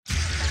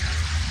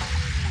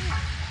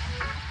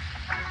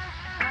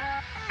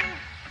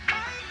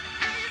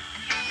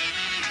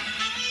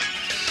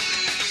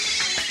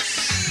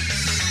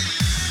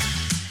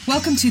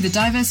Welcome to the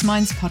Diverse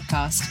Minds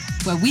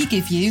podcast, where we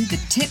give you the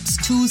tips,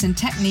 tools, and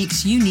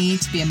techniques you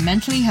need to be a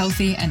mentally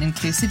healthy and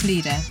inclusive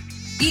leader.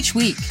 Each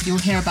week, you'll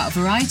hear about a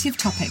variety of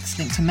topics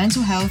linked to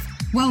mental health,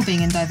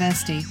 well-being, and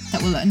diversity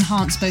that will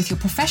enhance both your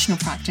professional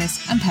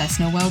practice and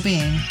personal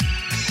well-being.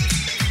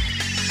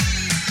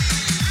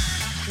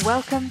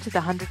 Welcome to the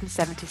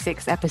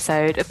 176th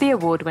episode of the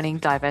award-winning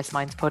Diverse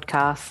Minds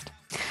podcast.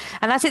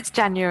 And as it's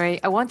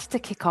January, I wanted to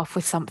kick off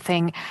with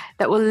something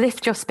that will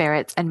lift your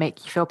spirits and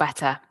make you feel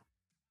better.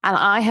 And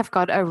I have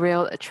got a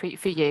real treat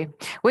for you.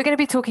 We're going to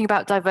be talking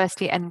about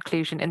diversity and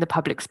inclusion in the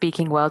public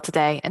speaking world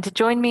today. And to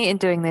join me in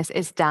doing this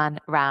is Dan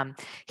Ram.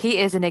 He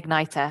is an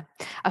igniter,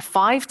 a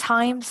 5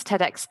 times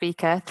TEDx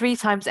speaker, 3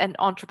 times an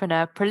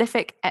entrepreneur,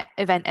 prolific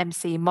event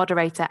MC,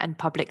 moderator, and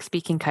public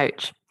speaking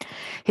coach.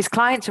 His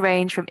clients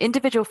range from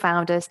individual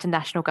founders to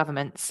national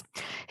governments.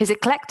 His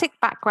eclectic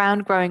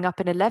background growing up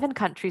in 11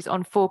 countries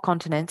on 4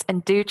 continents,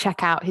 and do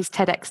check out his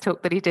TEDx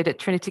talk that he did at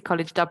Trinity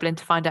College Dublin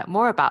to find out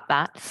more about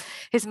that.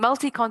 His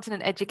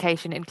multi-continent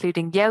education,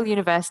 including Yale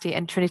University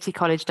and Trinity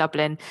College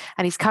Dublin,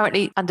 and he's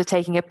currently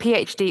undertaking a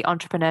PhD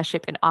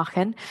entrepreneurship in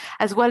Aachen,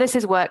 as well as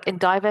his work in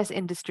diverse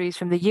industries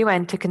from the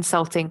UN to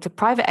consulting to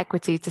private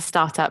equity to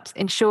startups,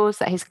 ensures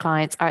that his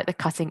clients are at the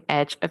cutting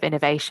edge of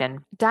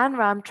innovation. Dan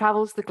Ram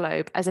travels the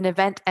globe as an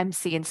event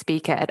MC and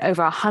speaker at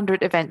over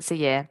 100 events a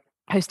year,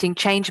 hosting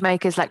change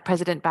makers like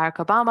President Barack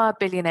Obama,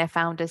 billionaire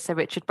founders Sir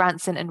Richard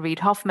Branson and Reid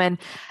Hoffman,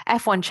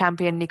 F1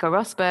 champion Nico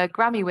Rosberg,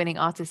 Grammy-winning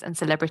artists and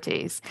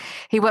celebrities.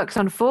 He works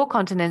on 4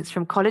 continents,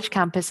 from college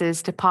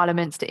campuses to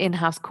parliaments to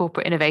in-house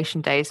corporate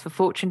innovation days for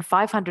Fortune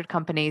 500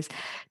 companies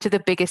to the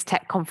biggest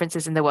tech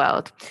conferences in the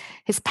world.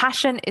 His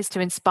passion is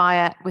to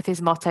inspire with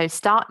his motto,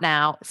 "Start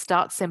now,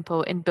 start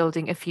simple in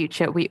building a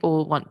future we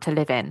all want to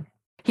live in."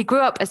 He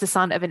grew up as the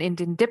son of an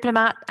Indian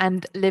diplomat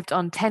and lived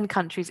on 10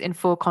 countries in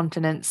 4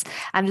 continents,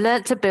 and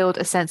learnt to build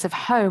a sense of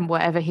home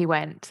wherever he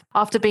went.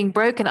 After being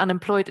broke and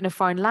unemployed in a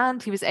foreign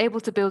land, he was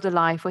able to build a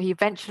life where he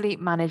eventually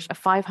managed a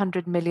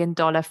 $500 million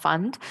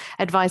fund,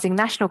 advising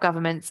national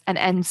governments and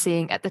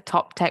emceeing at the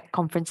top tech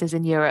conferences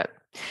in Europe.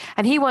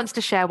 And he wants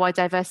to share why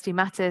diversity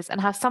matters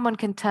and how someone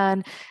can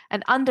turn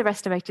an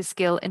underestimated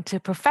skill into a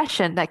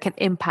profession that can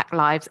impact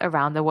lives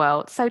around the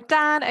world. So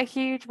Dan, a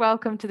huge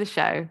welcome to the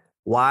show.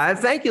 Why,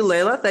 thank you,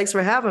 Layla. Thanks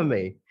for having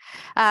me.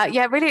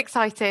 Yeah, really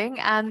exciting.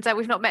 And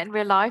we've not met in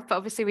real life, but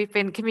obviously we've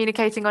been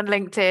communicating on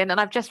LinkedIn,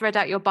 and I've just read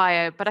out your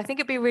bio. But I think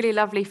it'd be really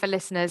lovely for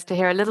listeners to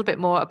hear a little bit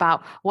more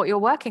about what you're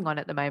working on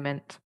at the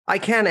moment. I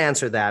can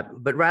answer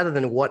that, but rather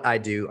than what I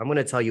do, I'm going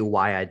to tell you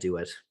why I do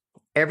it.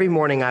 Every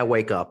morning I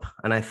wake up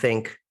and I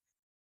think,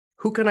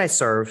 who can I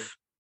serve?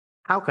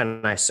 How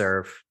can I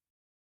serve?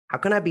 How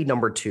can I be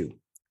number 2?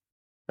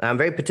 I'm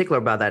very particular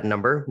about that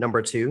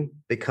number 2,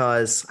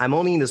 because I'm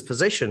only in this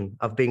position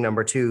of being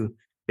number 2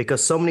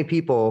 because so many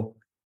people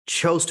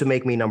chose to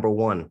make me number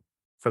 1,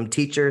 from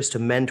teachers to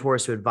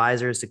mentors to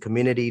advisors to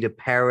community to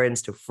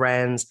parents to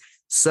friends.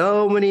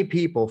 So many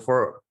people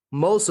for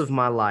most of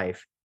my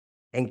life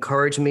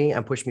encouraged me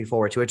and pushed me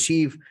forward to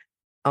achieve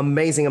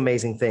amazing,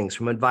 amazing things,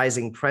 from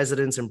advising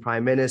presidents and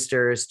prime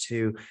ministers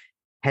to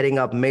heading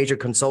up major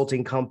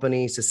consulting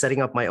companies to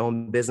setting up my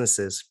own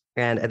businesses.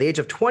 And at the age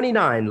of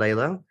 29,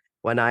 Layla,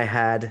 when I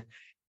had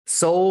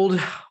sold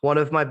one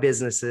of my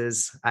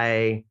businesses,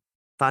 I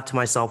thought to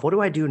myself, what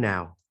do I do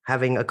now?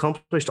 Having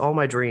accomplished all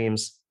my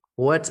dreams,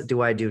 what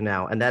do I do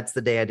now? And that's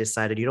the day I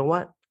decided, you know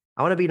what?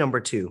 I want to be number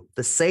 2.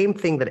 The same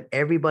thing that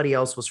everybody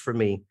else was for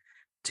me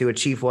to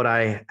achieve what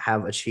I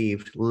have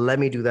achieved. Let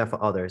me do that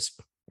for others.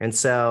 And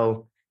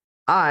so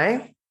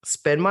I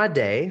spend my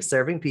day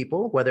serving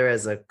people, whether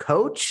as a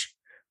coach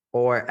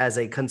or as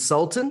a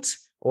consultant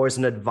or as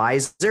an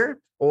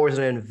advisor or as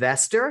an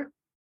investor.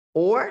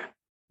 Or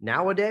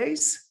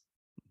nowadays,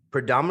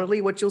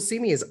 predominantly what you'll see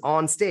me is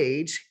on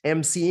stage,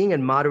 emceeing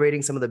and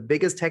moderating some of the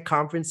biggest tech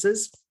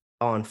conferences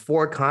on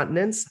 4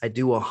 continents. I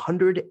do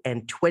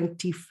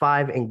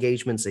 125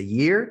 engagements a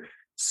year,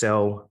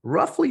 so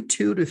roughly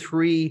 2 to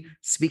 3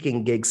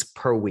 speaking gigs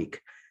per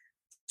week.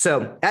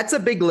 So that's a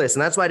big list,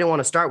 and that's why I didn't want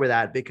to start with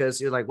that, because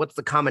you're like, what's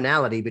the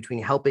commonality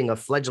between helping a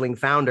fledgling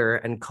founder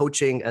and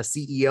coaching a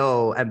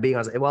CEO and being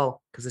on?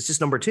 Well, because it's just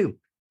number 2.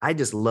 I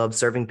just love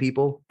serving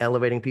people,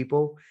 elevating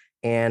people,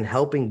 and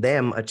helping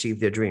them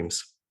achieve their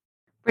dreams.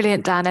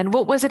 Brilliant, Dan. And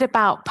what was it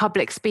about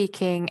public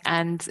speaking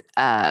and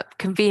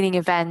convening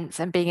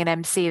events and being an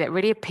MC that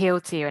really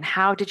appealed to you? And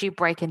how did you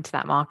break into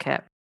that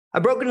market? I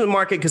broke into the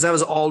market because I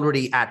was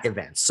already at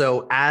events.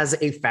 So as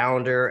a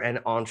founder and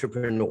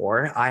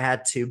entrepreneur, I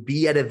had to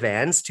be at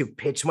events to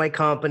pitch my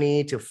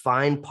company, to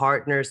find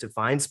partners, to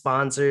find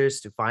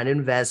sponsors, to find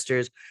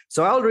investors.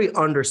 So I already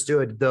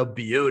understood the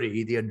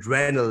beauty, the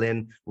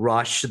adrenaline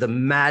rush, the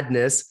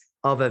madness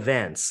of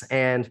events.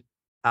 And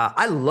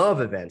I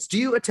love events. Do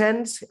you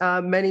attend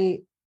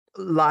many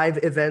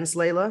live events,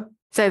 Layla?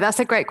 So that's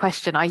a great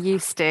question. I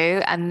used to,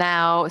 and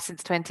now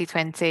since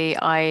 2020,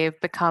 I've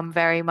become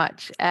very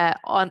much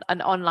on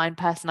an online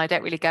person. I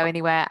don't really go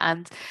anywhere,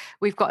 and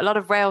we've got a lot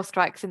of rail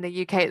strikes in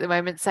the UK at the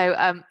moment. So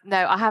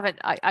no, I haven't.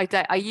 I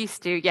don't. I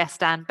used to, yes,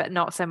 Dan, but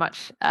not so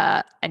much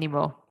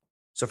anymore.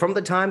 So from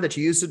the time that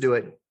you used to do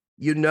it,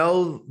 you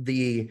know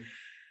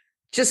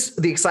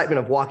just the excitement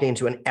of walking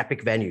into an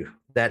epic venue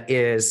that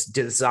is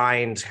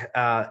designed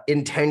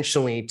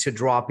intentionally to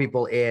draw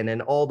people in,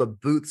 and all the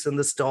booths and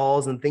the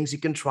stalls and things you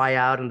can try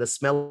out, and the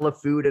smell of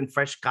food and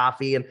fresh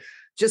coffee, and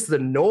just the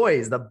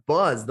noise, the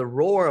buzz, the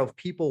roar of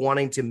people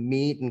wanting to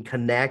meet and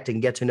connect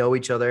and get to know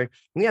each other. And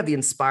we have the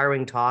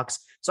inspiring talks.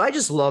 So I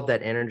just love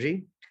that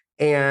energy.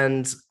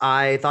 And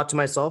I thought to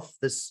myself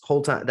this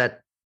whole time,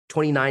 that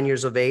 29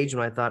 years of age,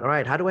 when I thought, all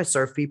right, how do I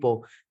serve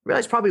people? I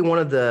realized probably one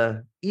of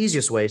the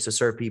easiest ways to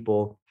serve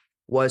people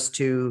was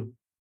to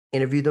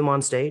interview them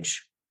on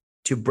stage,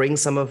 to bring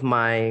some of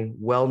my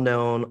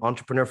well-known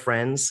entrepreneur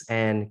friends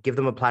and give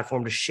them a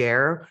platform to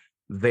share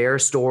their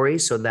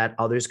stories so that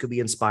others could be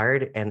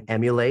inspired and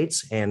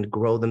emulate and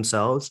grow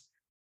themselves,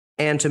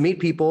 and to meet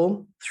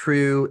people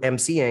through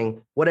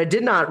emceeing. What I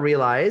did not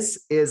realize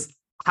is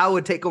how it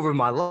would take over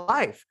my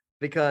life,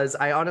 because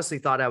I honestly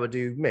thought I would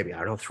do maybe, I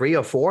don't know, 3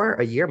 or 4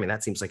 a year. I mean,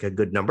 that seems like a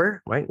good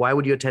number, right? Why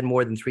would you attend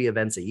more than 3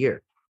 events a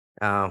year?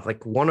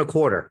 Like 1 a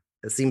quarter.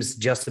 It seems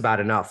just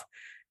about enough.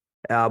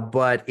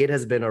 But it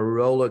has been a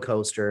roller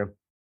coaster.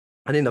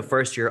 I think the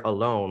first year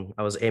alone,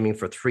 I was aiming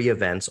for 3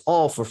 events,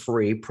 all for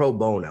free, pro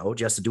bono,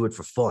 just to do it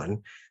for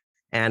fun.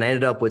 And I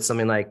ended up with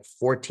something like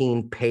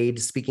 14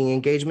 paid speaking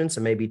engagements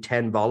and maybe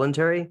 10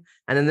 voluntary.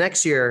 And then the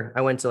next year,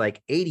 I went to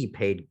like 80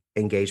 paid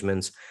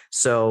engagements.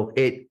 So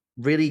it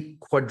really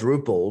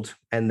quadrupled.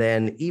 And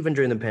then even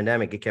during the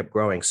pandemic, it kept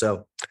growing.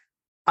 So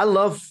I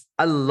love,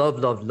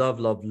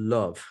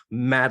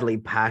 madly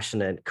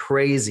passionate,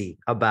 crazy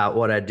about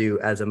what I do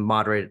as a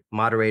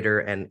moderator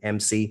and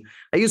MC.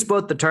 I use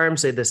both the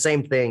terms, say the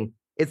same thing.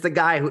 It's the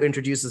guy who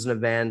introduces an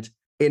event,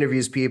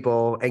 interviews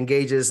people,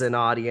 engages an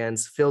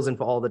audience, fills in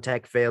for all the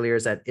tech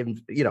failures that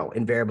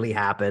invariably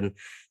happen,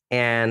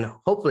 and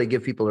hopefully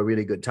give people a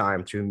really good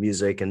time through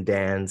music and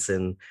dance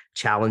and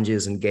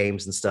challenges and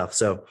games and stuff.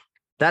 So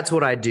that's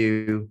what I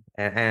do,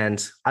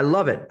 and I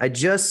love it.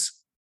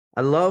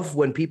 I love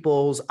when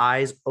people's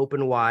eyes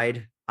open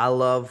wide. I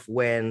love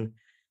when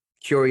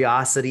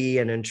curiosity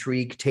and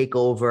intrigue take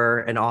over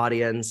an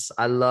audience.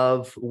 I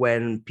love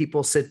when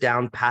people sit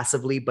down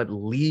passively but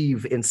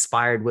leave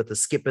inspired with a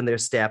skip in their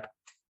step.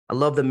 I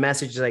love the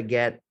messages I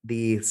get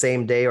the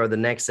same day or the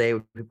next day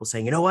with people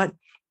saying, you know what?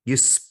 You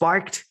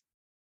sparked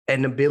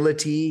an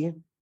ability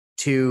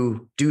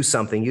to do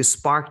something. You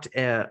sparked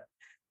a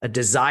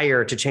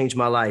desire to change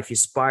my life. You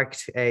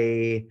sparked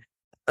a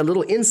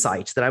little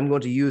insight that I'm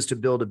going to use to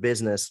build a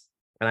business.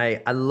 And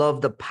I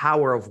love the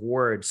power of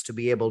words to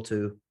be able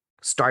to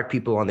start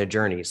people on their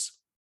journeys.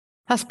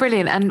 That's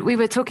brilliant. And we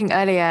were talking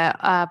earlier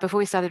before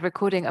we started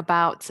recording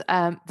about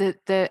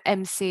the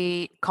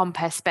MC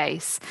compere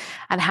space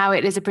and how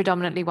it is a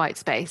predominantly white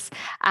space.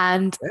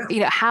 And,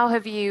 how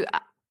have you,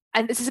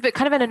 and this is a bit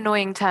kind of an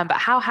annoying term, but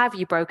how have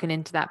you broken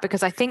into that?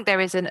 Because I think there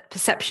is a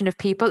perception of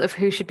people of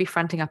who should be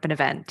fronting up an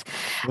event.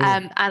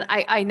 And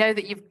I know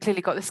that you've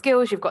clearly got the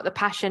skills, you've got the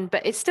passion,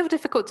 but it's still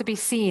difficult to be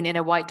seen in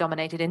a white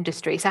dominated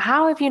industry. So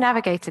how have you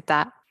navigated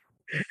that?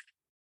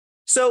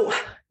 So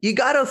you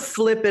got to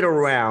flip it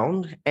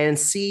around and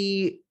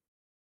see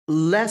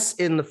less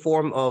in the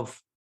form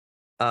of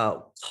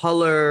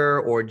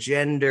color or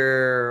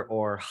gender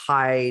or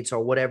height or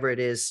whatever it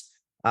is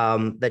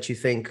that you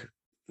think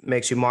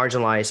makes you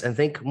marginalized, and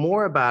think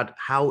more about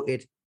how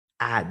it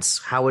adds,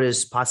 how it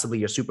is possibly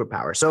your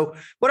superpower. So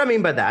what I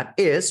mean by that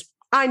is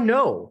I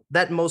know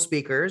that most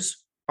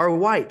speakers are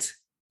white.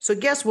 So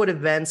guess what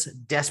events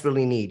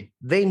desperately need?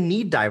 They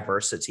need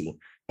diversity.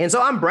 And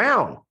so I'm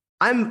brown.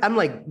 I'm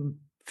like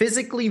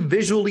physically,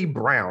 visually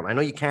brown. I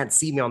know you can't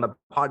see me on the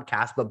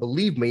podcast, but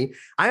believe me,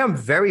 I am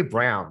very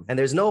brown, and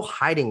there's no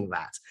hiding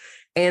that.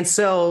 And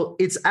so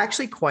it's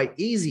actually quite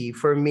easy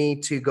for me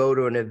to go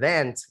to an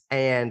event,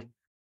 and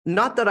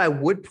not that I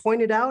would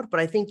point it out, but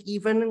I think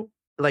even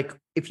like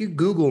if you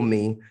Google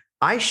me,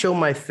 I show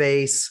my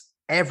face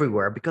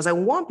everywhere because I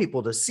want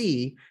people to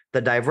see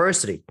the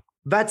diversity.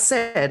 That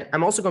said,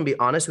 I'm also going to be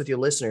honest with your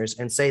listeners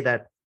and say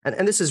that,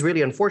 and this is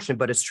really unfortunate,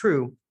 but it's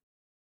true.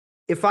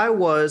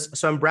 So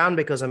I'm brown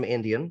because I'm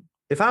Indian.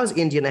 If I was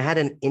Indian, I had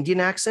an Indian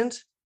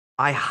accent,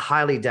 I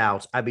highly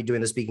doubt I'd be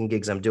doing the speaking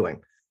gigs I'm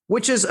doing,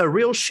 which is a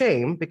real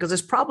shame because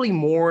there's probably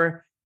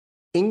more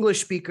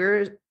English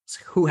speakers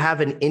who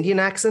have an Indian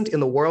accent in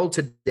the world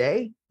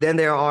today than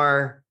there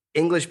are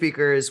English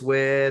speakers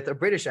with a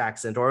British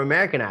accent or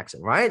American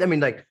accent, right? I mean,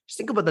 like, just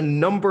think about the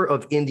number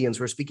of Indians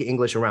who are speaking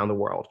English around the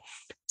world.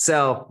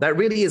 So that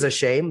really is a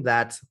shame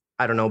that,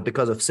 I don't know,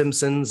 because of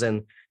Simpsons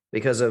and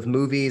because of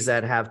movies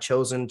that have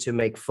chosen to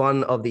make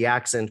fun of the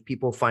accent,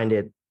 people find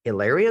it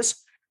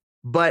hilarious.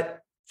 But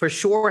for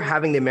sure,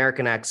 having the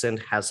American accent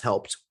has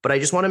helped. But I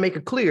just want to make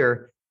it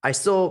clear, I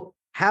still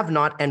have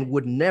not and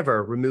would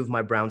never remove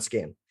my brown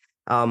skin.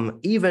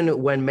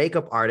 Even when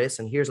makeup artists,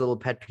 and here's a little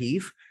pet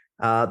peeve,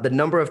 the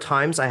number of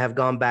times I have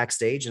gone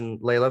backstage, and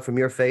Layla, from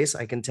your face,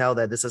 I can tell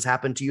that this has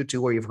happened to you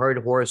too, where you've heard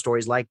horror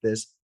stories like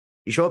this.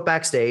 You show up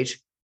backstage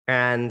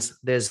and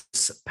there's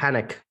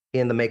panic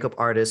in the makeup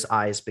artist's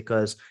eyes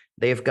because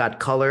they've got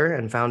color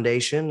and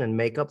foundation and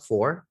makeup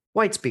for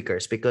White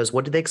speakers, because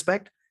what do they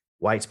expect?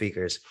 White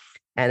speakers.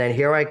 And then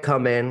here I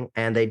come in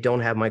and they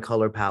don't have my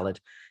color palette.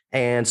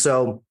 And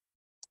so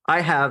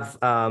I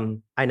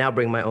now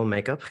bring my own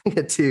makeup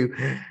to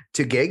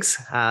gigs.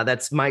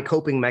 That's my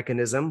coping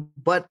mechanism.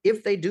 But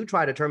if they do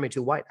try to turn me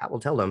to white, I will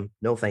tell them,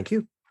 no, thank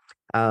you.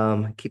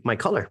 Keep my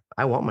color.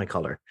 I want my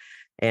color.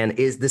 And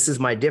this is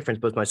my difference,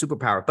 but it's my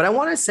superpower. But I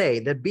want to say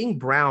that being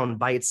brown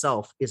by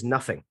itself is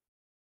nothing.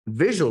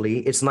 Visually,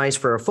 it's nice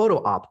for a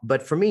photo op,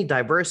 but for me,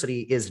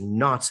 diversity is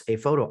not a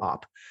photo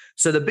op.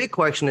 So the big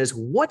question is,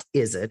 what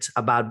is it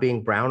about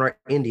being brown or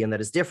Indian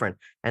that is different?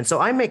 And so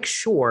I make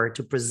sure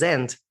to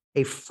present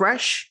a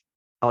fresh,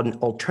 an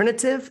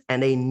alternative,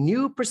 and a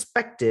new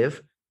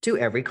perspective to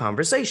every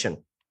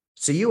conversation.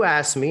 So you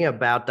asked me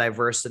about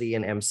diversity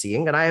in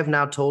emceeing, and I have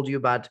now told you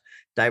about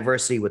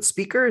diversity with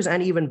speakers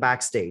and even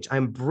backstage.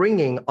 I'm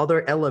bringing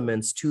other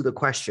elements to the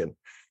question.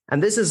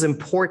 And this is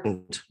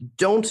important.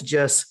 Don't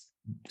just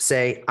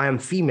say, I'm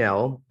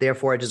female,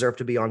 therefore I deserve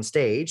to be on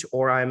stage,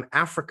 or I'm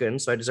African,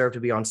 so I deserve to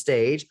be on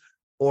stage,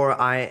 or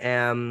I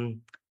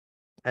am,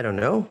 I don't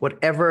know,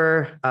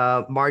 whatever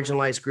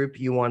marginalized group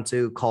you want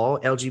to call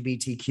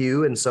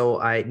LGBTQ, and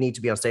so I need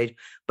to be on stage.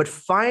 But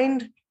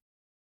find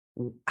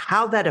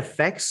how that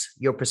affects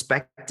your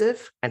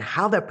perspective and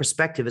how that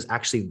perspective is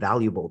actually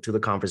valuable to the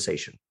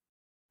conversation.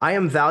 I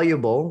am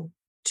valuable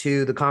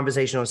to the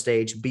conversation on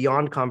stage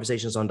beyond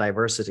conversations on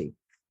diversity.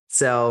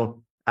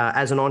 So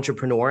as an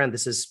entrepreneur, and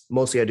this is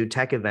mostly I do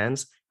tech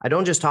events, I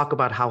don't just talk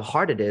about how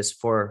hard it is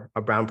for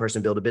a brown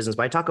person to build a business,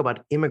 but I talk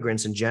about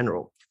immigrants in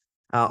general,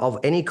 of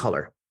any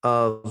color,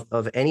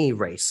 of any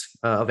race,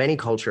 of any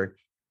culture.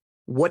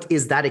 What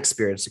is that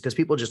experience? Because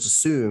people just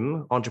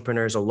assume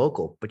entrepreneurs are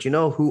local, but you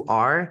know who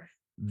are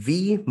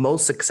the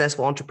most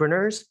successful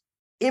entrepreneurs?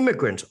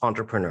 Immigrant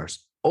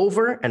entrepreneurs,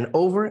 over and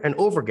over and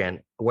over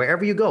again,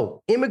 wherever you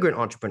go, immigrant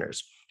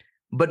entrepreneurs.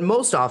 But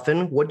most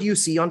often, what do you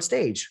see on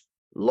stage?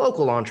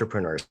 Local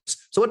entrepreneurs.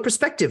 So what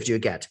perspective do you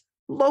get?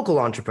 Local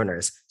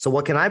entrepreneurs. So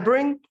what can I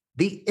bring?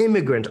 The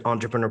immigrant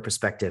entrepreneur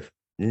perspective,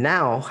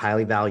 now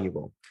highly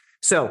valuable.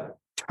 So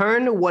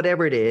turn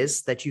whatever it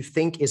is that you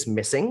think is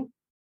missing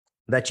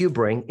that you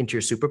bring into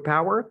your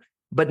superpower,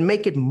 but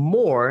make it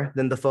more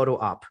than the photo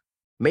op.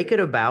 Make it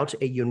about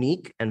a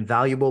unique and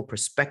valuable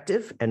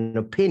perspective and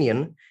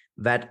opinion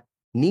that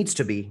needs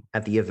to be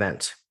at the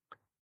event.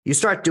 You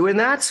start doing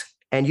that,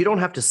 and you don't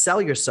have to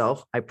sell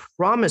yourself. I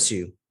promise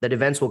you that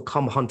events will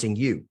come hunting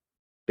you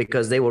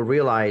because they will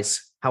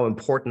realize how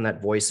important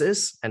that voice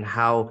is and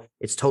how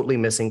it's totally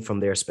missing from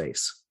their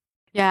space.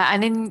 Yeah,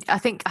 and I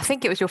think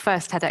it was your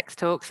first TEDx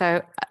talk.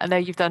 So I know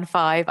you've done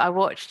 5. I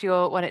watched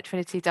your one at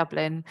Trinity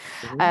Dublin,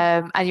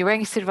 and you're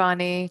wearing a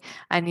Sirvani,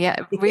 and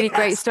really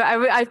great story.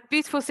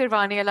 Beautiful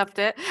Sirvani, I loved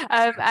it,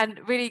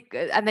 and really.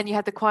 And then you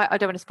had the choir. I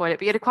don't want to spoil it,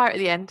 but you had a choir at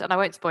the end, and I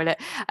won't spoil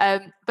it.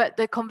 But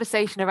the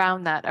conversation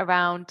around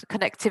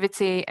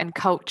connectivity and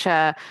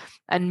culture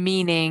and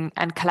meaning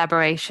and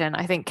collaboration,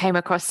 I think came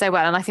across so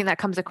well, and I think that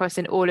comes across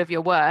in all of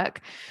your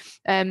work.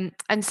 And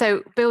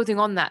so building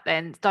on that,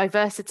 then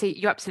diversity,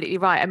 you're absolutely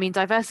right. I mean,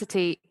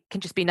 diversity can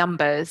just be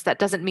numbers. That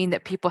doesn't mean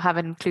that people have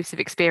an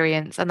inclusive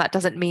experience, and that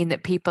doesn't mean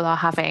that people are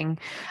having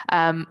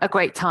a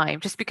great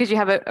time. Just because you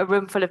have a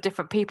room full of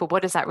different people,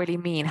 what does that really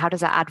mean? How does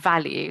that add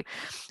value?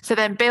 So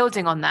then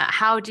building on that,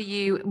 how do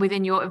you,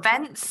 within your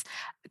events,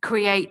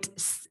 create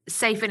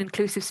safe and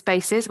inclusive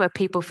spaces where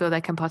people feel they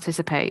can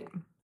participate?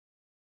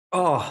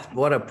 Oh,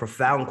 what a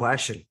profound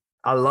question.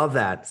 I love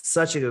that.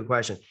 Such a good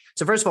question.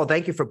 So first of all,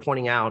 thank you for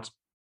pointing out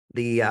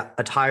the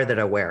attire that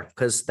I wear,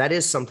 because that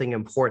is something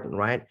important,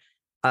 right?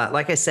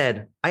 Like I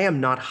said, I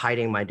am not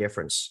hiding my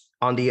difference.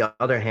 On the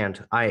other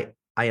hand, I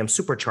am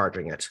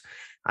supercharging it.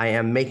 I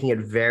am making it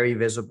very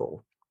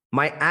visible.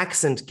 My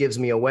accent gives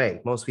me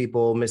away. Most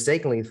people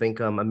mistakenly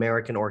think I'm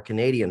American or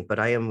Canadian, but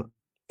I am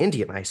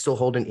Indian. I still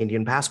hold an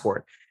Indian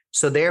passport.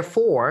 So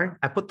therefore,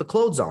 I put the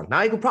clothes on. Now,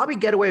 I could probably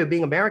get away with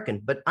being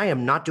American, but I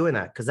am not doing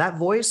that because that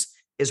voice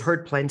is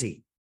heard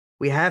plenty.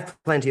 We have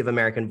plenty of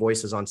American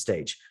voices on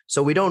stage.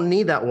 So we don't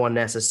need that one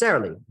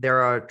necessarily.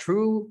 There are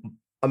true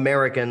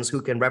Americans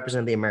who can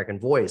represent the American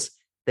voice.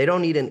 They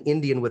don't need an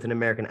Indian with an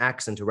American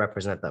accent to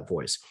represent that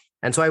voice.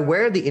 And so I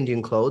wear the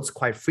Indian clothes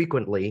quite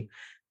frequently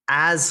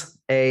as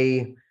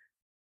a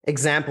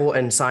example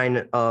and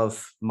sign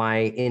of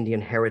my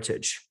Indian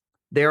heritage.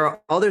 There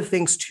are other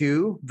things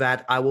too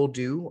that I will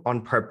do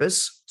on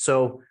purpose.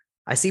 So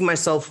I see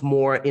myself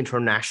more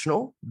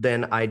international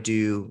than I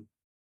do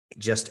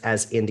just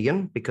as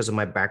Indian because of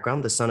my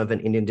background, the son of an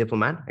Indian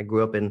diplomat. I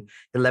grew up in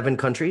 11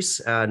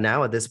 countries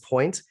now at this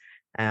point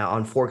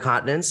on 4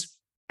 continents.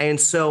 And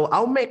so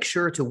I'll make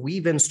sure to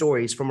weave in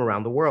stories from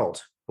around the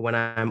world when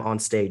I'm on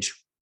stage.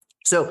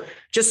 So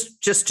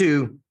just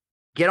to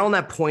get on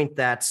that point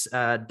that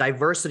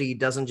diversity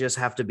doesn't just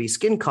have to be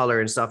skin color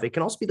and stuff. It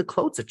can also be the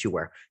clothes that you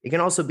wear. It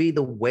can also be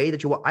the way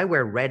that you wear. I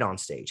wear red on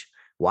stage.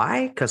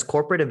 Why? Because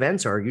corporate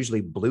events are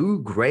usually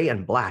blue, gray,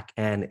 and black,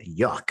 and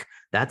yuck,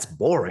 that's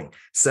boring.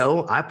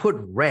 So I put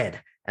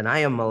red, and I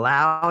am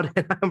loud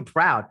and I'm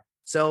proud.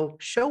 So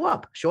show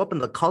up in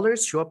the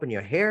colors, show up in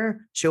your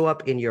hair, show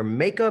up in your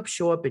makeup,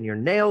 show up in your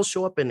nails,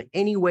 show up in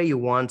any way you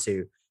want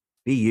to.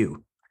 Be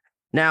you.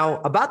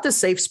 Now, about the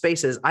safe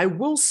spaces, I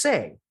will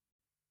say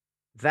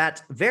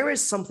that there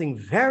is something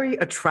very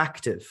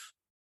attractive,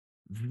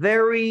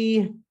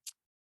 very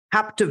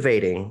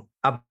captivating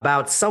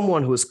about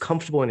someone who is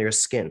comfortable in your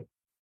skin.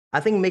 I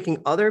think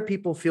making other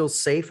people feel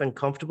safe and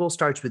comfortable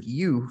starts with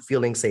you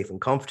feeling safe and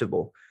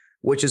comfortable,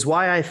 which is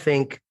why I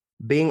think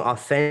being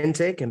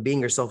authentic and being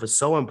yourself is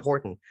so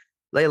important.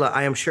 Layla,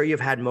 I am sure you've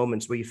had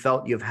moments where you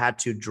felt you've had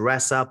to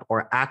dress up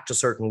or act a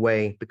certain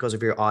way because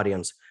of your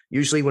audience.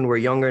 Usually, when we're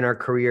younger in our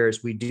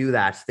careers, we do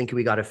that thinking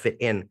we got to fit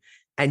in.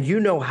 And you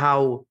know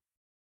how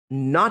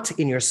not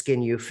in your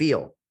skin you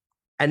feel.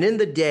 And in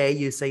the day,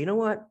 you say, you know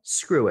what?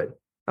 Screw it.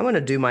 I'm going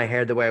to do my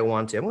hair the way I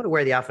want to. I'm going to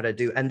wear the outfit I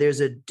do. And there's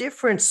a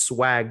different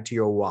swag to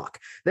your walk.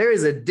 There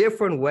is a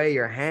different way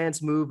your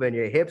hands move and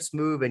your hips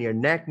move and your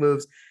neck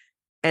moves.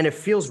 And it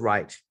feels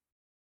right.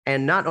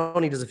 And not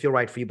only does it feel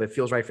right for you, but it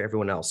feels right for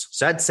everyone else.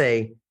 So I'd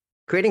say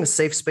creating a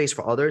safe space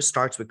for others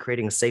starts with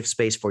creating a safe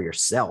space for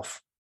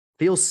yourself.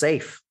 Feel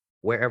safe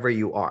wherever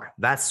you are.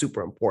 That's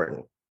super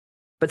important.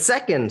 But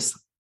second,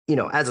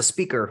 as a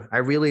speaker, I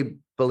really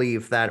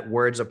believe that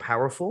words are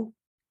powerful.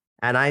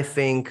 And I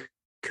think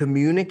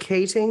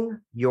communicating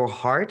your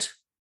heart,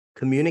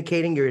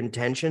 communicating your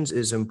intentions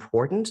is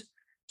important.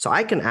 So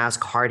I can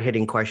ask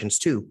hard-hitting questions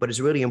too, but it's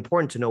really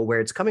important to know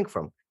where it's coming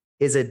from.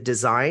 Is it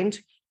designed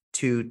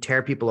to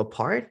tear people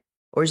apart,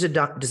 or is it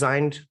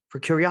designed for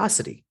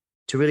curiosity,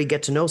 to really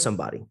get to know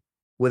somebody?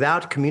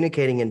 Without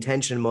communicating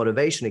intention and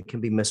motivation, it can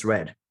be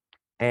misread.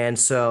 And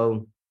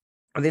so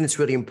I think it's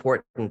really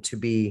important to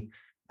be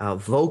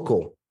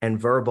vocal and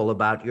verbal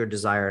about your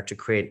desire to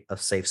create a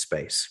safe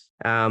space.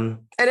 And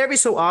every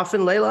so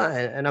often,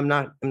 Layla, and I'm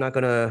not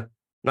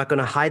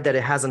gonna hide that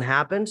it hasn't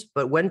happened,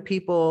 but when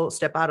people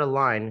step out of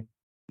line,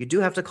 you do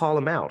have to call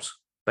them out.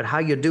 But how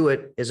you do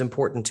it is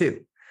important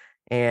too.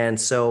 And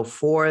so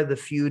for the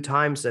few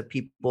times that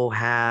people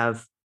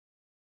have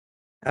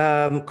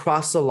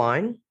crossed the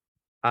line,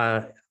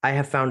 I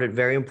have found it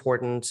very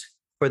important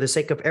for the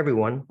sake of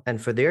everyone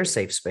and for their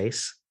safe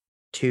space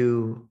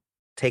to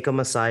take them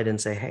aside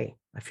and say, hey,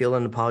 I feel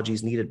an apology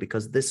is needed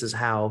because this is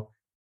how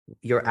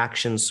your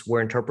actions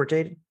were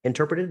interpreted,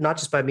 not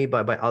just by me,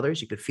 but by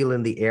others. You could feel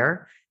in the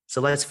air.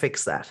 So let's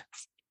fix that.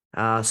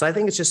 So I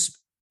think it's just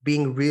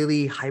being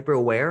really hyper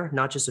aware,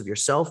 not just of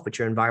yourself, but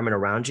your environment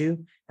around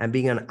you, and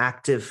being an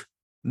active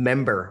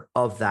member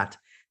of that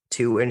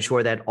to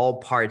ensure that all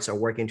parts are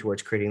working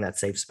towards creating that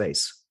safe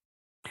space.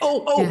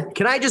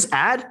 Can I just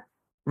add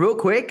real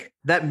quick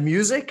that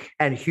music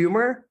and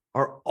humor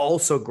are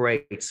also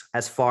great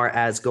as far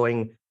as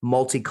going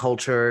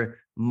multicultural,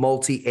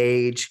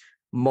 multi-age,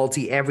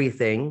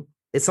 multi-everything.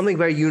 It's something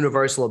very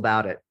universal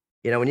about it.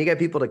 When you get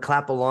people to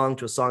clap along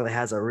to a song that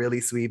has a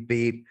really sweet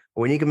beat,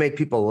 or when you can make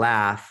people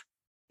laugh,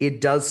 it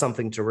does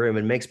something to room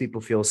and makes people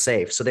feel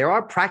safe. So there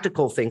are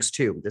practical things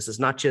too. This is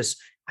not just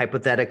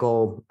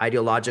hypothetical,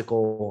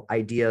 ideological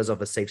ideas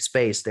of a safe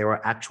space. There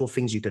are actual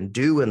things you can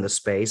do in the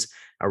space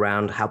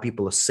around how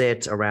people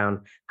sit, around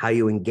how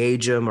you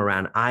engage them,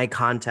 around eye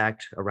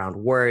contact, around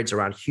words,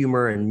 around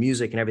humor and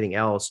music and everything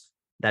else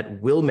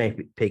that will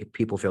make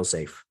people feel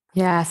safe.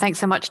 Yeah, thanks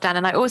so much, Dan.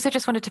 And I also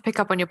just wanted to pick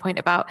up on your point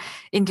about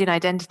Indian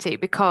identity,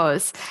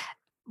 because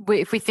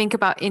if we think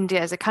about India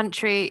as a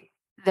country,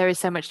 there is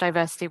so much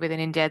diversity within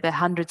India. There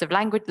are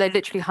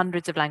literally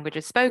hundreds of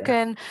languages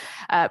spoken,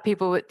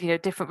 people with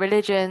different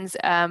religions.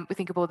 We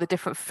think of all the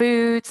different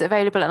foods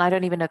available, and I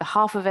don't even know the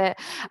half of it.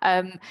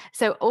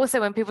 So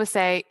also when people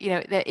say,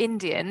 they're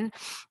Indian,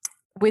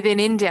 within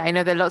India, I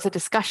know there are lots of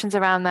discussions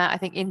around that. I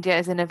think India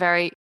is in a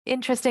very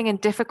interesting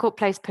and difficult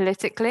place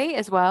politically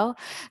as well.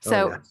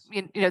 So,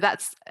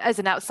 that's as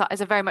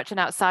a very much an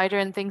outsider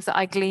and things that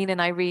I glean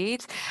and I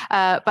read.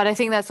 But I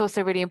think that's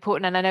also really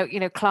important. And I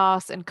know,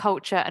 class and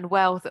culture and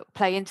wealth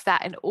play into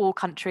that in all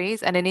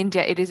countries. And in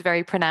India, it is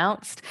very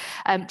pronounced.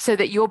 So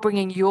that you're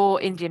bringing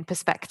your Indian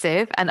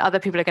perspective and other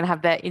people are going to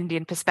have their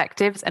Indian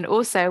perspectives. And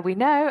also we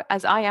know,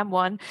 as I am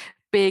one,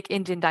 big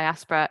Indian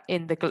diaspora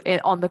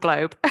on the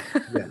globe.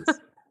 Yes,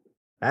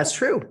 that's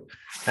true.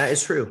 That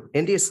is true.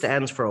 India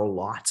stands for a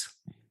lot.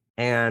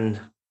 And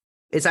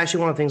it's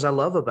actually one of the things I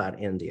love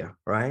about India,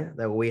 right?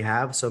 That we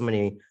have so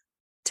many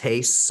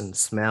tastes and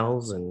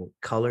smells and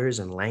colors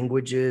and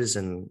languages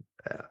and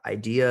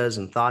ideas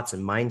and thoughts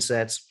and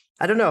mindsets.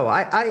 I don't know.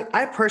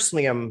 I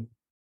personally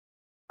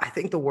I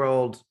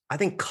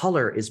think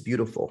color is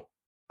beautiful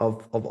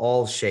of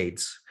all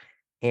shades.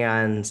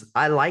 And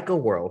I like a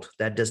world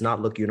that does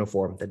not look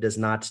uniform, that does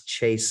not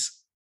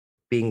chase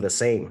being the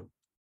same.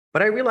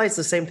 But I realize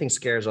the same thing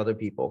scares other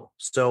people.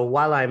 So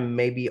while I'm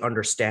maybe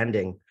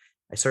understanding,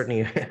 I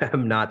certainly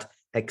am not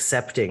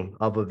accepting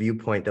of a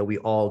viewpoint that we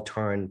all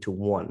turn to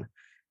one.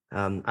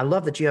 I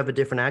love that you have a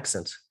different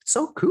accent. It's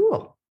so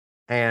cool.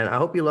 And I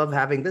hope you love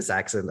having this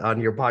accent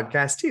on your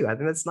podcast too. I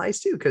think that's nice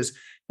too, because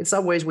in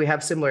some ways we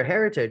have similar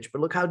heritage,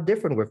 but look how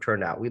different we've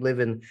turned out. We live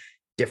in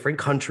different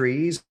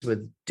countries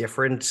with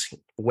different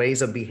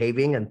ways of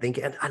behaving and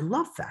thinking. And I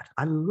love that.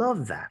 I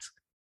love that,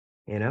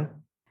 you know?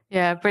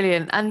 Yeah,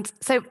 brilliant. And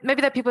so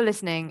maybe there are people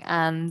listening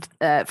and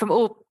from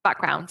all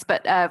backgrounds,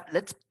 but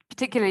let's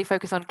particularly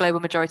focus on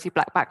global majority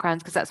Black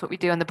backgrounds because that's what we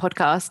do on the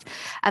podcast.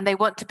 And they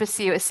want to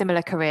pursue a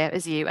similar career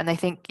as you. And they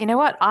think, you know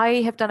what,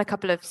 I have done a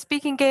couple of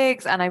speaking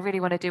gigs and I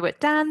really want to do what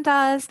Dan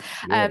does.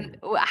 Yeah.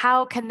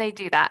 How can they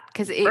do that?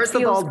 Because it First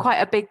of feels all, quite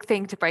a big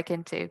thing to break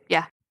into.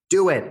 Yeah.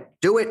 do it.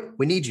 Do it.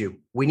 We need you.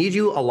 We need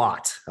you a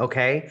lot.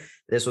 Okay.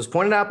 This was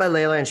pointed out by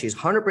Layla, and she's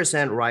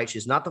 100% right.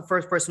 She's not the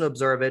first person to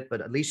observe it,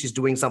 but at least she's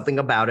doing something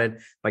about it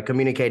by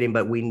communicating.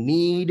 But we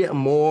need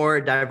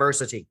more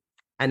diversity.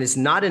 And it's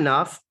not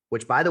enough,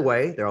 which, by the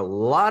way, there are a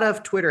lot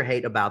of Twitter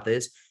hate about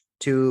this,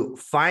 to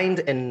find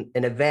an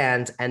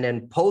event and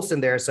then post in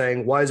there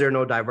saying, why is there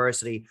no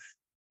diversity?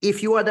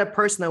 If you are that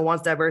person that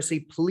wants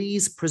diversity,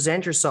 please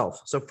present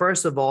yourself. So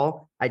first of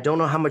all, I don't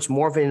know how much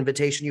more of an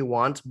invitation you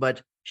want,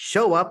 but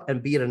show up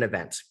and be at an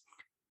event.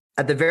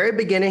 At the very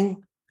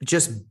beginning,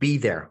 just be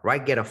there,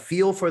 right? Get a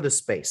feel for the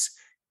space,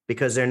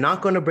 because they're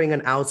not going to bring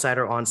an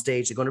outsider on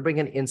stage. They're going to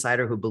bring an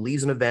insider who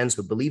believes in events,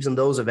 who believes in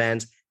those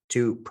events,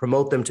 to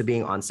promote them to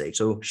being on stage.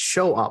 So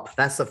show up.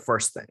 That's the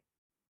first thing.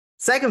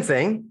 Second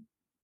thing,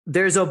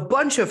 there's a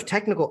bunch of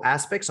technical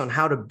aspects on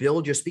how to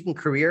build your speaking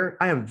career.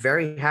 I am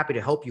very happy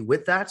to help you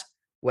with that,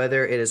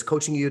 whether it is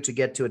coaching you to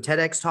get to a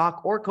TEDx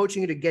talk or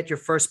coaching you to get your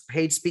first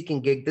paid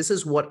speaking gig. This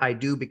is what I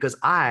do because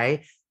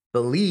I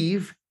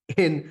believe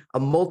in a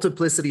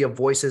multiplicity of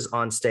voices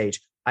on stage.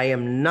 I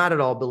am not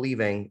at all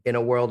believing in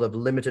a world of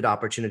limited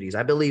opportunities.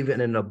 I believe in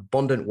an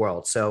abundant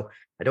world. So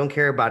I don't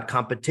care about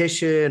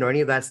competition or any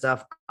of that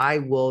stuff. I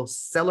will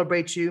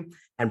celebrate you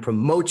and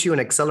promote you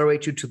and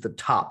accelerate you to the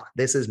top.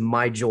 This is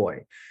my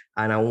joy.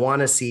 And I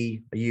want to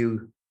see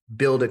you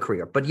build a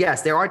career. But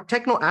yes, there are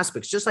technical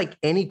aspects, just like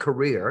any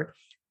career.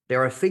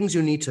 There are things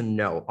you need to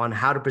know on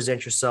how to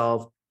present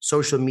yourself,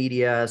 social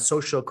media,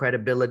 social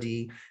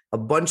credibility, a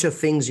bunch of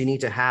things you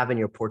need to have in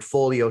your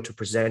portfolio to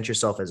present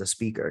yourself as a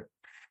speaker.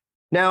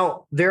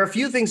 Now, there are a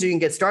few things you can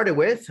get started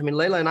with. I mean,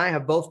 Layla and I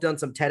have both done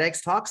some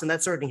TEDx talks, and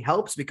that certainly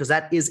helps because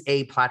that is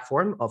a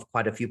platform of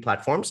quite a few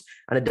platforms,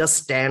 and it does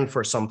stand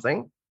for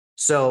something.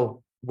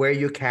 So where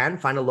you can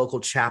find a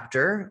local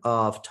chapter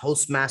of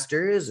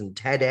Toastmasters and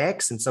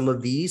TEDx and some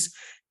of these,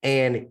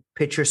 and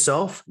pitch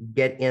yourself,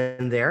 get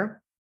in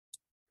there.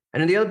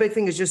 And then the other big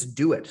thing is just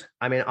do it.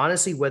 I mean,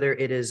 honestly, whether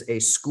it is a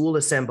school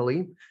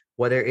assembly,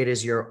 whether it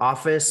is your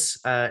office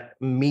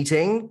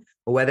meeting,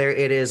 whether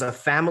it is a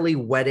family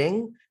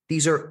wedding,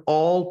 these are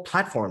all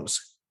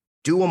platforms.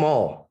 Do them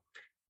all.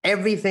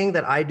 Everything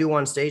that I do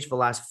on stage for the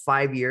last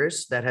 5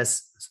 years that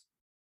has,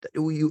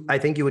 I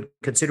think you would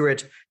consider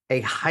it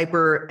a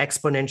hyper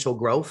exponential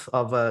growth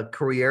of a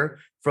career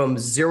from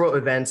 0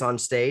 events on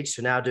stage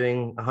to now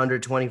doing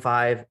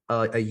 125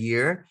 a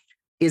year,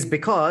 is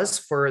because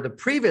for the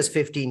previous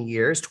 15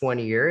 years,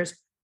 20 years,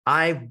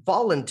 I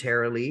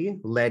voluntarily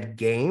led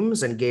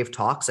games and gave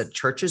talks at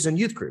churches and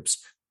youth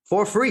groups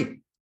for free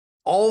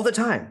all the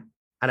time.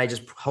 And I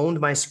just honed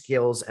my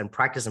skills and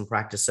practice.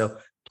 So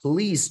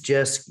please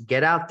just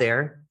get out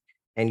there,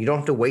 and you don't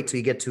have to wait till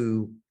you get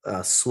to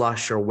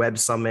Slush or Web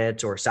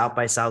Summit or South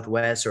by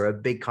Southwest or a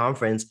big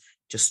conference.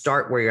 Just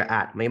start where you're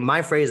at. I mean,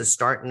 my phrase is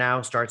start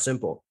now, start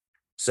simple.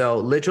 So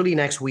literally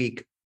next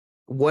week,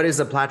 what is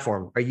the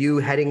platform? Are you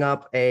heading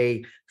up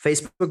a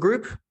Facebook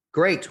group?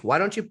 Great. Why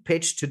don't you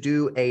pitch to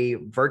do a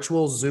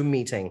virtual Zoom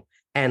meeting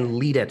and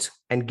lead it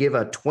and give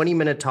a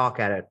 20-minute talk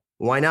at it?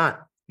 Why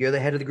not? You're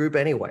the head of the group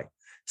anyway.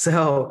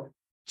 So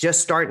just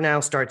start now,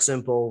 start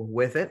simple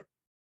with it.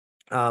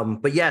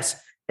 But yes,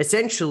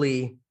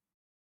 essentially,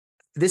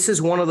 this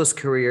is one of those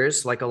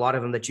careers, like a lot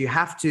of them, that you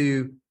have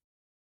to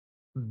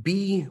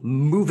be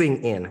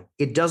moving in.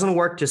 It doesn't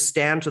work to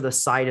stand to the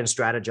side and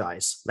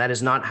strategize. That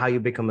is not how you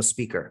become a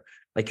speaker.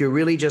 Like, you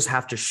really just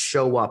have to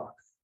show up.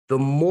 The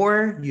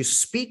more you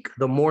speak,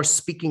 the more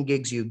speaking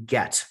gigs you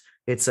get.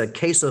 It's a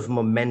case of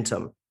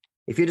momentum.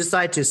 If you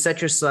decide to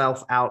set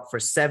yourself out for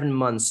 7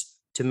 months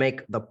to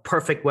make the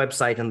perfect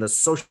website and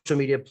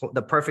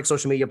the perfect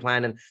social media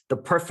plan and the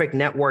perfect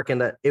network,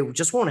 and it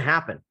just won't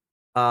happen.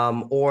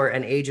 Or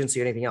an agency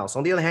or anything else.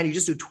 On the other hand, you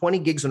just do 20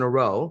 gigs in a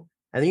row,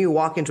 and then you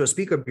walk into a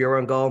speaker bureau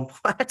and go,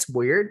 that's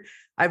weird.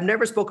 I've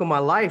never spoken in my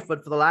life,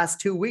 but for the last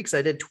 2 weeks,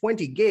 I did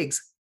 20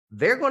 gigs.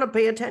 They're going to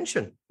pay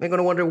attention. They're going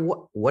to wonder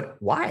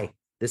why.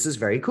 This is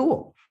very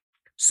cool.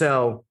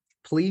 So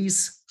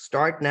please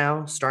start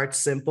now, start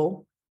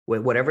simple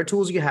with whatever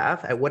tools you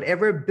have, at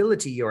whatever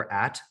ability you're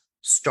at.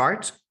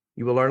 Start.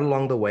 You will learn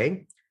along the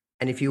way.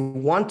 And if you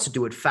want to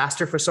do it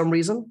faster for some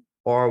reason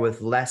or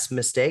with less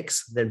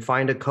mistakes, then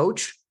find a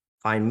coach,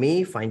 find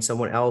me, find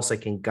someone else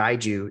that can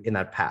guide you in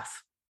that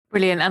path.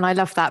 Brilliant. And I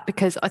love that,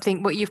 because I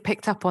think what you've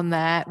picked up on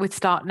there with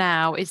Start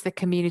Now is the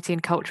community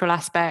and cultural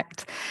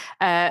aspect.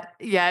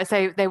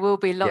 So there will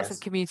be lots of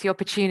community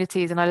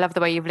opportunities. And I love the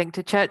way you've linked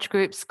to church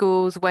groups,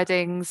 schools,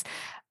 weddings.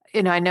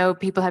 I know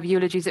people have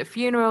eulogies at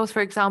funerals,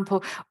 for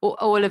example,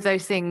 all of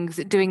those things,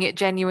 doing it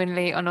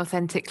genuinely and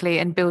authentically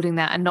and building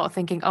that and not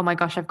thinking, oh my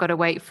gosh, I've got to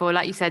wait for,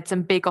 like you said,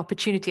 some big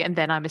opportunity and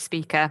then I'm a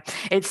speaker.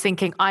 It's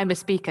thinking I'm a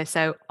speaker,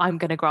 so I'm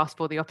going to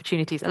grasp all the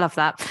opportunities. I love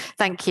that.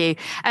 Thank you.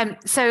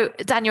 So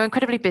Dan, you're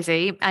incredibly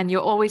busy and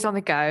you're always on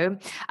the go.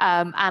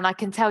 And I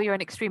can tell you're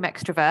an extreme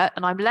extrovert,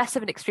 and I'm less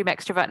of an extreme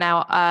extrovert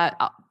now,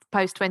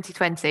 post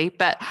 2020,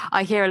 but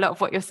I hear a lot of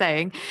what you're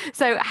saying.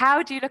 So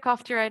how do you look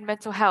after your own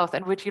mental health,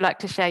 and would you like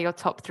to share your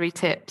top 3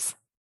 tips?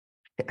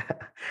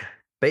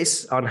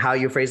 Based on how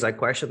you phrase that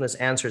question, this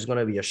answer is going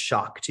to be a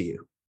shock to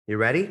you. You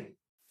ready?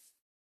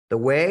 The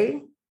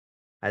way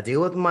I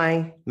deal with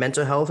my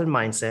mental health and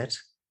mindset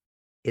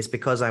is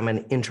because I'm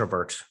an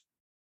introvert,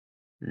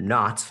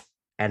 not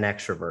an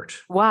extrovert.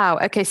 Wow.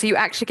 Okay. So you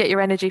actually get your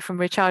energy from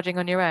recharging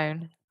on your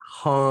own?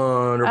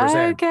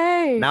 100%.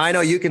 Okay. Now, I know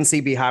you can see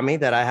behind me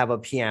that I have a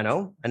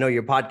piano. I know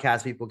your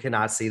podcast people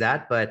cannot see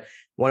that, but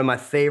one of my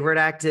favorite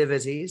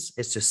activities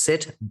is to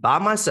sit by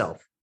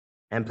myself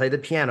and play the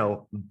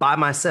piano by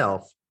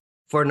myself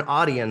for an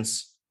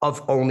audience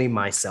of only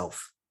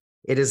myself.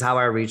 It is how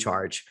I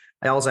recharge.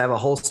 I also have a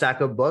whole stack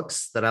of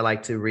books that I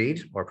like to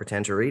read or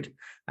pretend to read.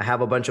 I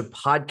have a bunch of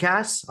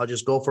podcasts. I'll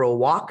just go for a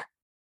walk,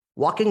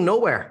 walking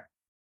nowhere,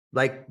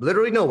 like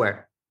literally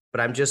nowhere,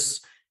 but I'm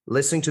just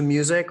listening to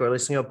music or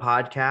listening to a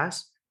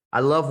podcast.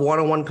 I love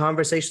one-on-one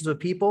conversations with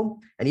people.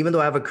 And even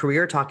though I have a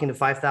career talking to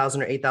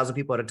 5,000 or 8,000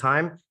 people at a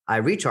time, I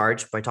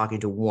recharge by talking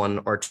to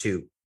 1 or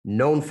 2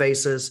 known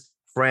faces,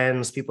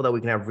 friends, people that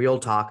we can have real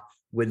talk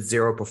with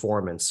zero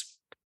performance.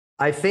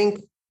 I think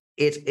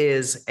it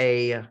is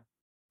a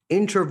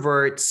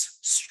introvert's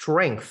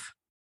strength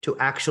to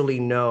actually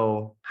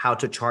know how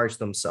to charge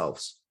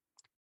themselves.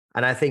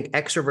 And I think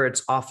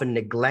extroverts often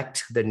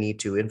neglect the need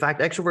to. In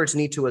fact, extroverts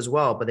need to as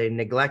well, but they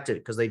neglect it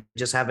because they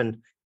just haven't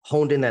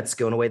honed in that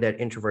skill in a way that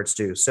introverts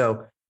do.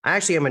 So I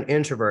actually am an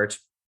introvert,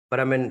 but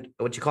I'm in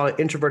what you call an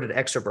introverted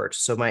extrovert.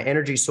 So my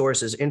energy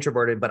source is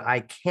introverted, but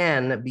I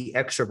can be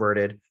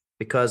extroverted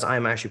because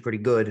I'm actually pretty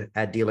good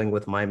at dealing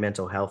with my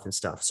mental health and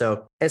stuff.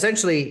 So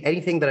essentially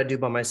anything that I do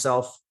by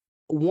myself,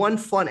 one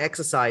fun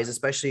exercise,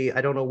 especially,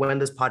 I don't know when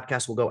this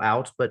podcast will go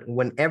out, but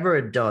whenever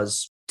it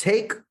does,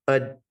 take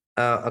a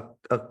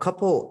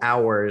couple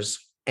hours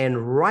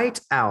and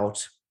write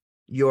out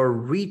your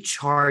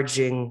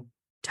recharging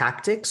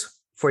tactics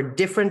for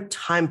different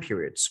time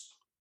periods.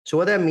 So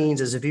what that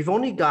means is if you've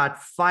only got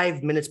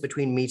 5 minutes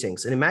between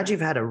meetings, and imagine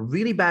you've had a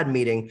really bad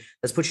meeting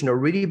that's put you in a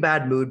really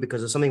bad mood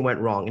because of something went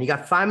wrong, and you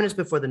got 5 minutes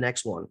before the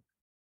next one,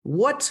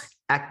 what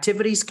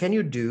activities can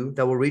you do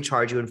that will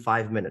recharge you in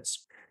 5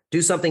 minutes?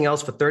 Do something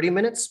else for 30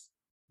 minutes,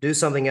 do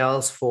something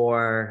else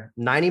for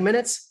 90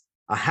 minutes,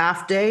 a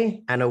half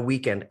day, and a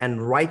weekend,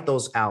 and write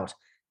those out.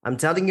 I'm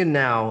telling you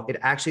now, it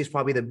actually is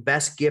probably the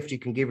best gift you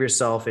can give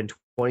yourself in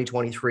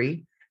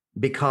 2023,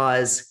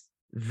 because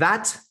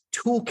that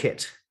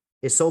toolkit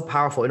is so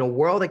powerful in a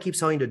world that keeps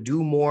telling you to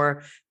do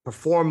more,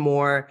 perform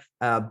more,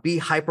 be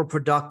hyper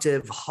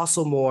productive,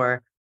 hustle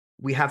more.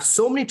 We have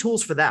so many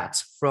tools for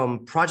that,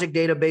 from project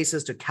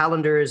databases to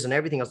calendars and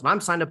everything else. And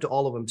I'm signed up to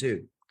all of them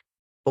too.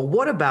 But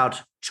what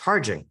about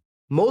charging?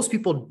 Most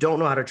people don't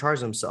know how to charge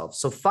themselves.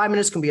 So 5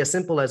 minutes can be as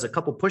simple as a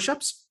couple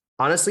push-ups.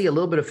 Honestly, a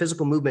little bit of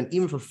physical movement,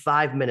 even for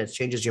 5 minutes,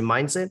 changes your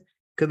mindset.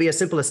 Could be as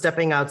simple as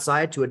stepping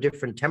outside to a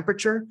different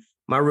temperature.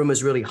 My room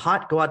is really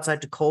hot. Go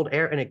outside to cold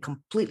air and it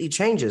completely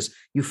changes.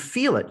 You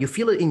feel it. You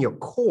feel it in your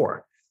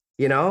core.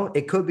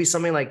 It could be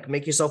something like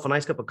make yourself a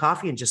nice cup of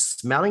coffee and just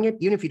smelling it.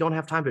 Even if you don't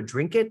have time to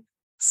drink it,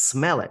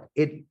 smell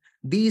it.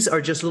 These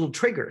are just little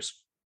triggers.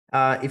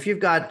 If you've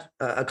got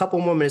a couple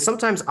more minutes,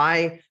 sometimes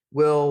I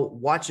will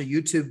watch a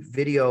YouTube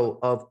video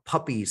of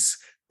puppies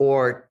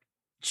or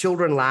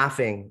children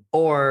laughing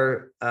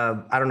or,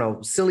 I don't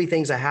know, silly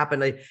things that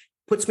happen. It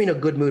puts me in a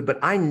good mood, but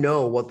I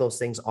know what those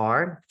things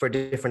are for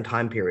different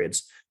time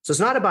periods. So it's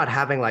not about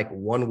having like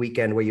one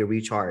weekend where you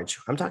recharge.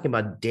 I'm talking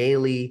about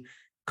daily,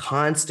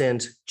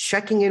 constant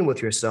checking in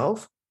with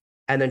yourself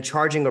and then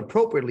charging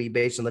appropriately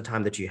based on the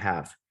time that you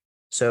have.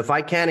 So if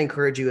I can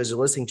encourage you as you're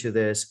listening to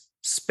this,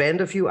 spend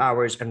a few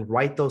hours and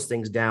write those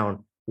things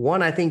down.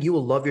 One, I think you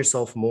will love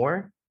yourself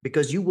more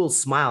because you will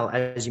smile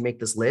as you make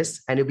this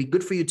list. And it'll be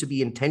good for you to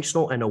be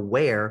intentional and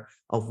aware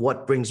of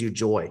what brings you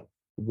joy,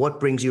 what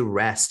brings you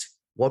rest,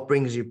 what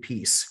brings you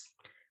peace.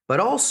 But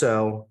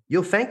also,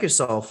 you'll thank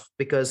yourself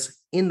because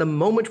in the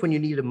moment when you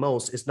need it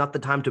most, it's not the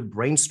time to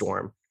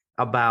brainstorm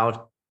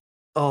about,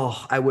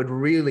 oh, I would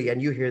really,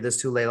 and you hear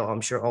this too, Layla,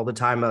 I'm sure all the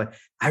time,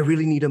 I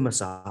really need a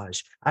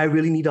massage. I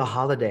really need a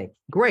holiday.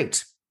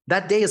 Great.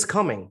 That day is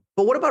coming.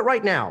 But what about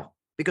right now?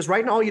 Because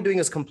right now all you're doing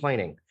is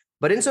complaining.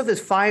 But instead of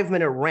this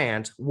 5-minute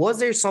rant, was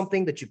there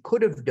something that you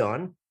could have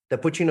done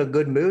that put you in a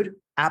good mood?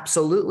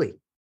 Absolutely.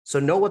 So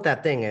know what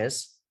that thing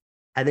is.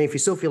 And then if you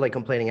still feel like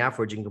complaining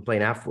afterwards, you can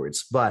complain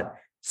afterwards. But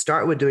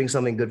start with doing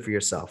something good for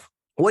yourself.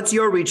 What's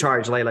your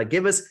recharge, Layla?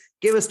 Give us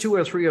 2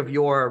 or 3 of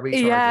your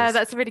recharges. Yeah,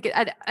 that's really good.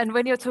 And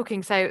when you're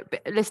talking, so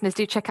listeners,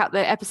 do check out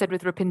the episode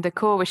with Rupinder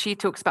Kaur, where she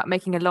talks about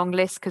making a long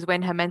list, because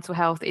when her mental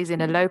health is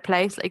in a low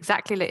place,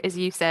 exactly as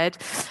you said,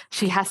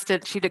 she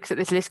looks at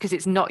this list, because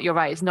it's not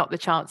the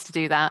chance to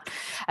do that.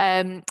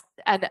 And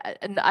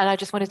I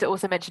just wanted to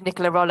also mention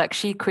Nicola Rollock.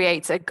 She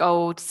creates a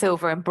gold,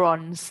 silver and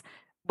bronze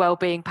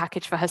well-being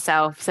package for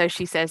herself. So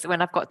she says,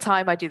 when I've got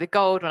time, I do the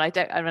gold. When I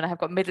have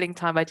got middling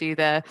time, I do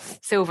the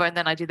silver, and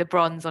then I do the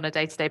bronze on a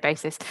day-to-day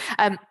basis.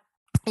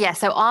 Yeah,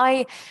 so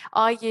I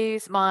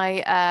use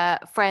my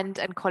friend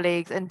and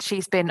colleagues, and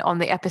she's been on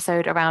the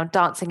episode around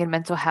dancing and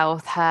mental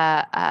health,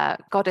 her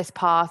Goddess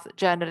Path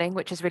journaling,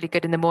 which is really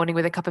good in the morning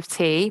with a cup of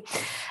tea.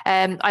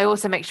 I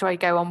also make sure I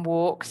go on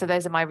walks. So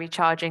those are my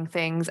recharging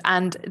things.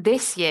 And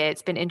this year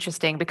it's been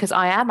interesting because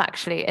I am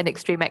actually an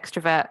extreme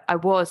extrovert. I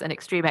was an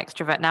extreme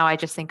extrovert. Now I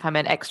just think I'm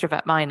an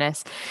extrovert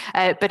minus.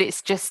 But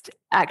it's just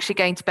actually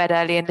going to bed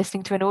early and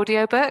listening to an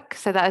audiobook.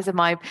 So that is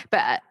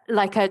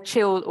like a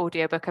chill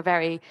audiobook, a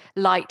very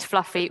light,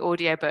 fluffy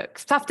audiobook,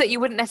 stuff that you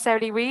wouldn't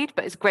necessarily read,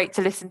 but it's great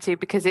to listen to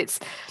because it's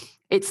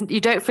you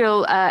don't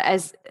feel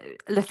as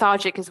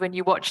lethargic as when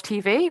you watch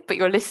TV, but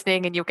you're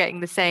listening and you're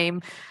getting the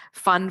same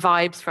fun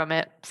vibes from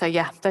it. So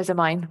yeah, those are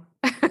mine.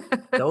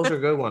 Those are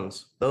good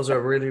ones. Those are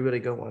really, really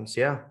good ones.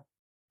 Yeah.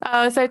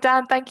 Oh, so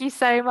Dan, thank you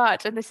so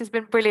much. And this has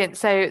been brilliant.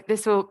 So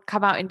this will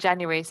come out in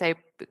January. So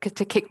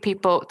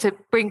to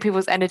bring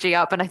people's energy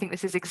up. And I think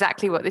this is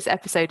exactly what this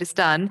episode has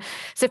done.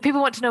 So if people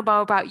want to know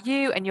more about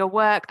you and your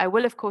work, I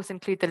will, of course,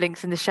 include the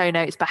links in the show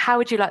notes. But how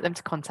would you like them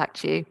to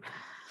contact you?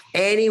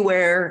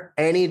 Anywhere,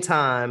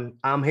 anytime,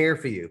 I'm here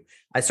for you.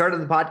 I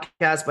started the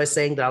podcast by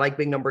saying that I like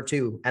being number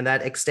 2, and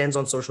that extends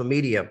on social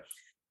media.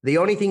 The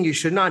only thing you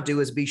should not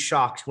do is be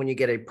shocked when you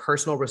get a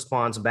personal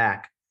response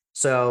back.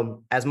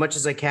 So as much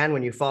as I can,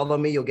 when you follow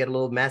me, you'll get a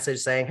little message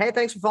saying, hey,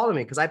 thanks for following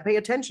me, because I pay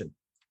attention.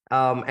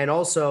 And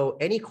also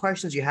any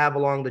questions you have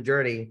along the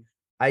journey,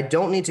 I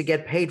don't need to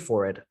get paid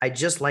for it. I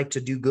just like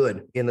to do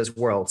good in this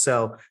world.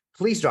 So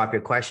please drop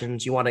your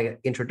questions. You want an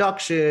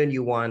introduction,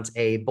 you want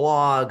a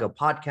blog, a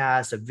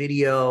podcast, a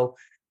video,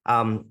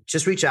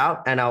 just reach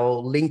out and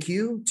I'll link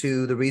you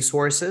to the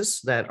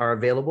resources that are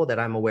available that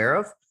I'm aware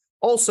of.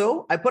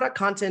 Also, I put out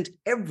content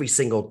every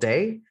single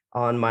day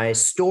on my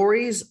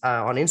stories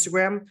on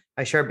Instagram.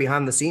 I share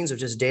behind the scenes of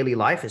just daily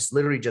life. It's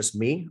literally just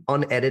me,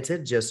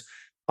 unedited, just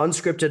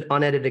unscripted,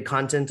 unedited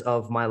content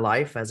of my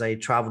life as I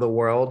travel the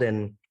world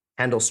and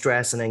handle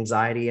stress and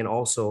anxiety and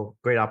also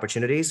great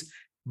opportunities.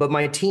 But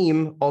my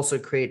team also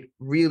create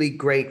really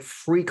great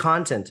free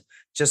content,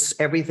 just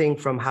everything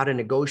from how to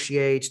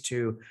negotiate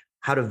to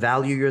how to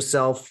value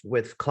yourself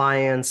with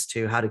clients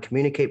to how to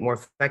communicate more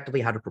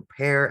effectively, how to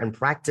prepare and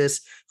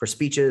practice for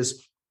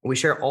speeches. We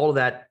share all of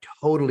that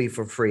totally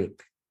for free.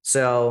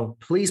 So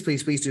please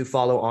do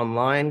follow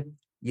online.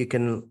 You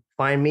can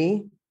find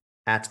me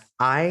at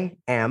I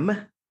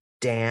am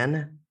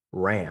Dan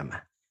Ram.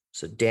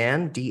 So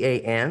Dan,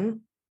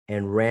 D-A-N,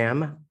 and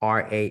Ram,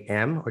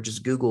 R-A-M, or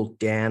just Google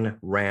Dan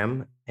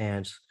Ram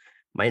and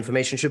my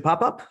information should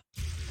pop up.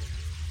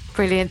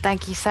 Brilliant.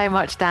 Thank you so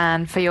much,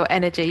 Dan, for your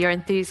energy, your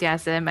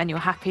enthusiasm and your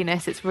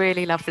happiness. It's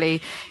really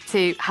lovely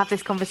to have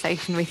this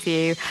conversation with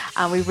you.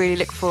 And we really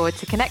look forward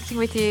to connecting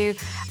with you.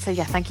 So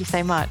yeah, thank you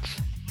so much.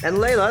 And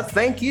Layla,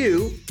 thank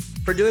you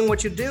for doing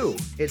what you do.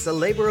 It's a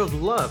labor of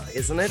love,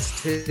 isn't it?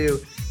 To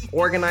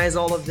organize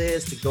all of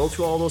this, to go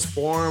through all those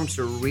forms,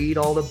 to read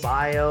all the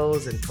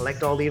bios and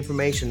collect all the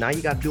information. Now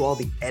you got to do all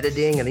the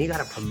editing and then you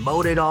got to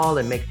promote it all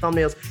and make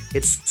thumbnails.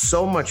 It's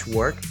so much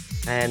work.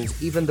 And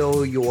even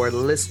though your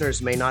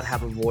listeners may not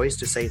have a voice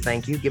to say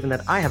thank you, given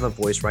that I have a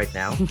voice right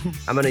now,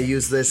 I'm going to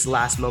use this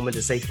last moment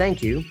to say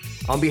thank you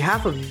on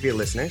behalf of your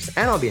listeners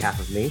and on behalf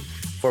of me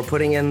for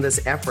putting in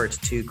this effort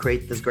to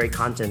create this great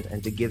content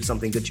and to give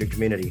something good to your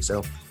community.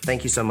 So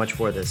thank you so much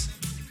for this.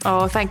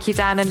 Oh, thank you,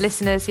 Dan. And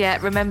listeners,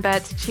 remember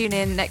to tune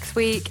in next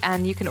week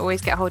and you can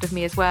always get hold of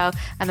me as well.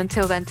 And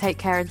until then, take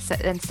care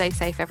and stay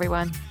safe,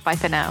 everyone. Bye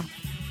for now.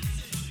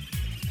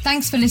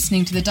 Thanks for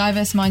listening to the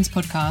Diverse Minds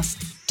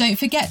podcast. Don't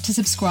forget to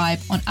subscribe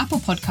on Apple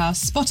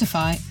Podcasts,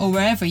 Spotify, or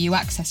wherever you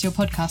access your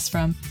podcasts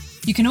from.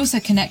 You can also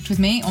connect with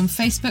me on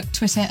Facebook,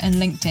 Twitter, and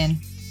LinkedIn.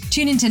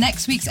 Tune into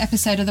next week's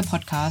episode of the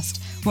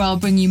podcast, where I'll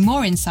bring you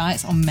more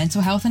insights on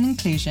mental health and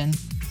inclusion.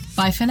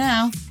 Bye for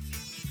now.